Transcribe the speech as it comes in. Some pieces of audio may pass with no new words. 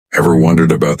Ever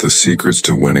wondered about the secrets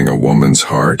to winning a woman's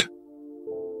heart?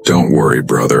 Don't worry,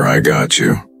 brother, I got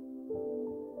you.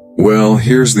 Well,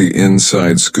 here's the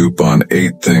inside scoop on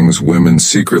 8 things women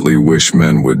secretly wish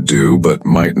men would do but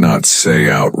might not say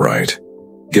outright.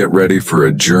 Get ready for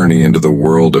a journey into the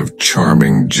world of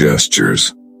charming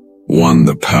gestures. 1.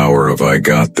 The power of I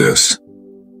got this.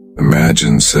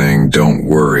 Imagine saying, "Don't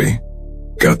worry,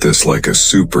 got this," like a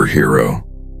superhero.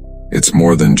 It's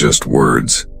more than just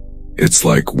words. It's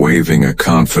like waving a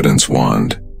confidence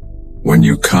wand. When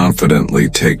you confidently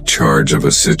take charge of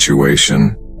a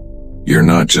situation, you're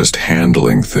not just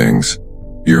handling things,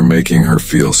 you're making her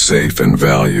feel safe and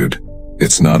valued.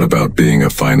 It's not about being a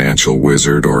financial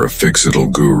wizard or a fix-it-all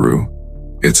guru.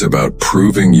 It's about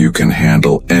proving you can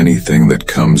handle anything that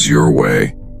comes your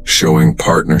way, showing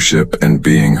partnership and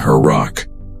being her rock.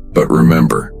 But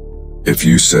remember, if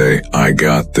you say, "I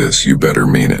got this," you better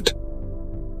mean it.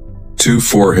 2.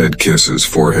 Forehead kisses.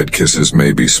 Forehead kisses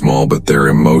may be small, but they're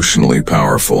emotionally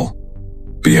powerful.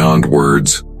 Beyond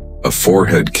words, a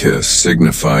forehead kiss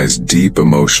signifies deep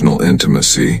emotional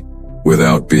intimacy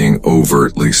without being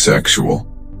overtly sexual.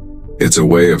 It's a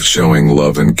way of showing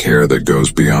love and care that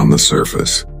goes beyond the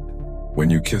surface.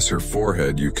 When you kiss her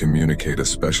forehead, you communicate a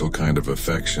special kind of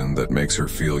affection that makes her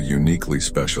feel uniquely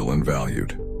special and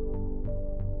valued.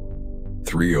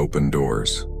 3. Open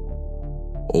doors.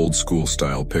 Old school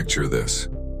style, picture this.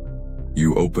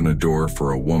 You open a door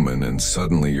for a woman and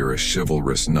suddenly you're a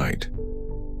chivalrous knight.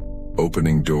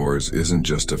 Opening doors isn't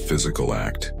just a physical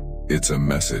act, it's a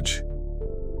message.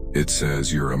 It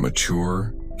says you're a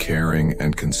mature, caring,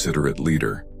 and considerate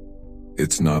leader.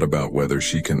 It's not about whether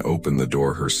she can open the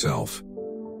door herself.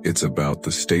 It's about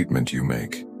the statement you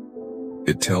make.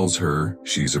 It tells her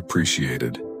she's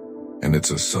appreciated, and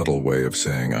it's a subtle way of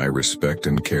saying I respect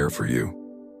and care for you.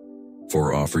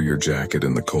 4. Offer your jacket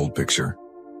in the cold picture.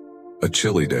 A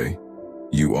chilly day,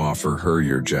 you offer her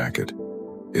your jacket.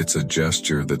 It's a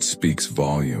gesture that speaks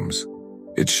volumes.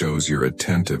 It shows you're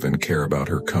attentive and care about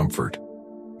her comfort.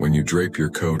 When you drape your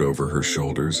coat over her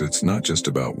shoulders, it's not just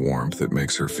about warmth, it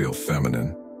makes her feel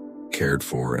feminine, cared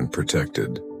for, and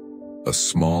protected. A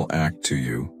small act to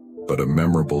you, but a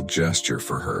memorable gesture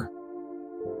for her.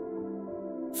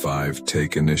 5.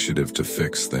 Take initiative to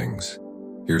fix things.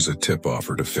 Here's a tip: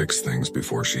 offer to fix things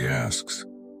before she asks.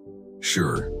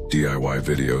 Sure, DIY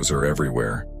videos are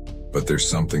everywhere, but there's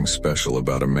something special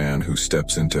about a man who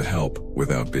steps in to help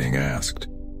without being asked.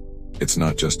 It's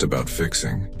not just about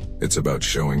fixing, it's about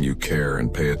showing you care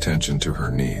and pay attention to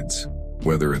her needs.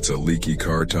 Whether it's a leaky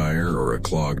car tire or a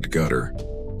clogged gutter,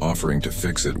 offering to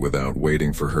fix it without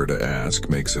waiting for her to ask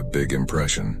makes a big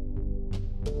impression.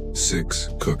 6.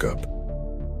 Cook up.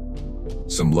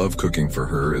 Some love cooking for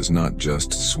her is not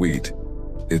just sweet,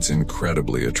 it's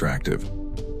incredibly attractive.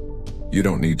 You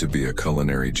don't need to be a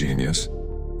culinary genius.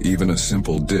 Even a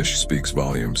simple dish speaks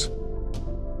volumes.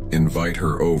 Invite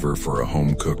her over for a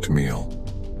home-cooked meal.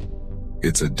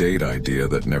 It's a date idea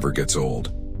that never gets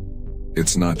old.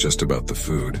 It's not just about the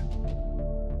food.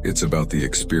 It's about the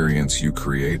experience you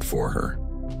create for her.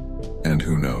 And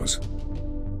who knows?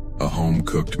 A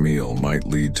home-cooked meal might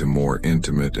lead to more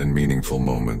intimate and meaningful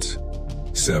moments.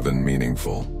 7.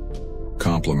 Meaningful.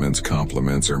 Compliments.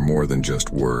 Compliments are more than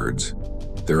just words.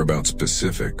 They're about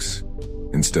specifics.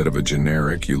 Instead of a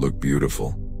generic "you look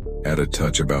beautiful," add a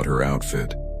touch about her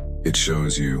outfit. It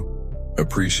shows you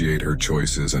appreciate her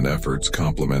choices and efforts,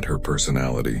 compliment her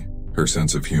personality, her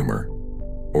sense of humor,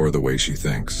 or the way she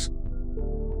thinks.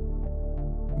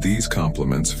 These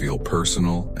compliments feel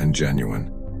personal and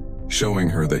genuine, showing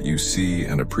her that you see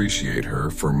and appreciate her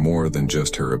for more than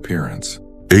just her appearance.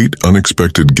 8.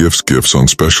 Unexpected gifts. Gifts on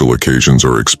special occasions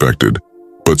are expected,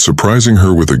 but surprising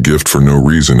her with a gift for no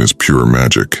reason is pure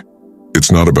magic.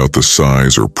 It's not about the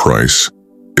size or price.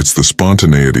 It's the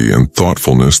spontaneity and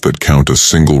thoughtfulness that count: a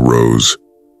single rose,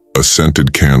 a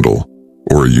scented candle,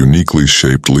 or a uniquely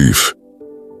shaped leaf.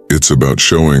 It's about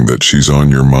showing that she's on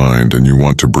your mind and you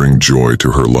want to bring joy to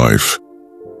her life.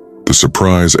 The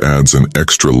surprise adds an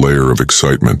extra layer of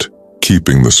excitement,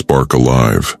 keeping the spark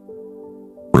alive.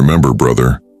 Remember,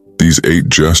 brother, these 8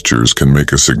 gestures can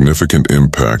make a significant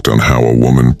impact on how a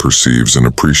woman perceives and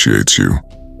appreciates you.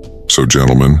 So,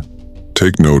 gentlemen,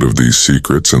 take note of these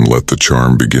secrets and let the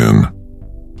charm begin.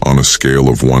 On a scale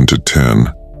of 1 to 10,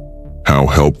 how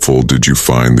helpful did you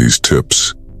find these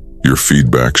tips? Your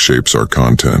feedback shapes our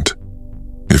content.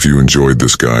 If you enjoyed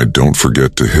this guide, don't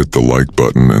forget to hit the like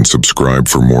button and subscribe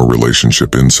for more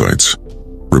relationship insights.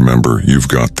 Remember, you've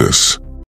got this.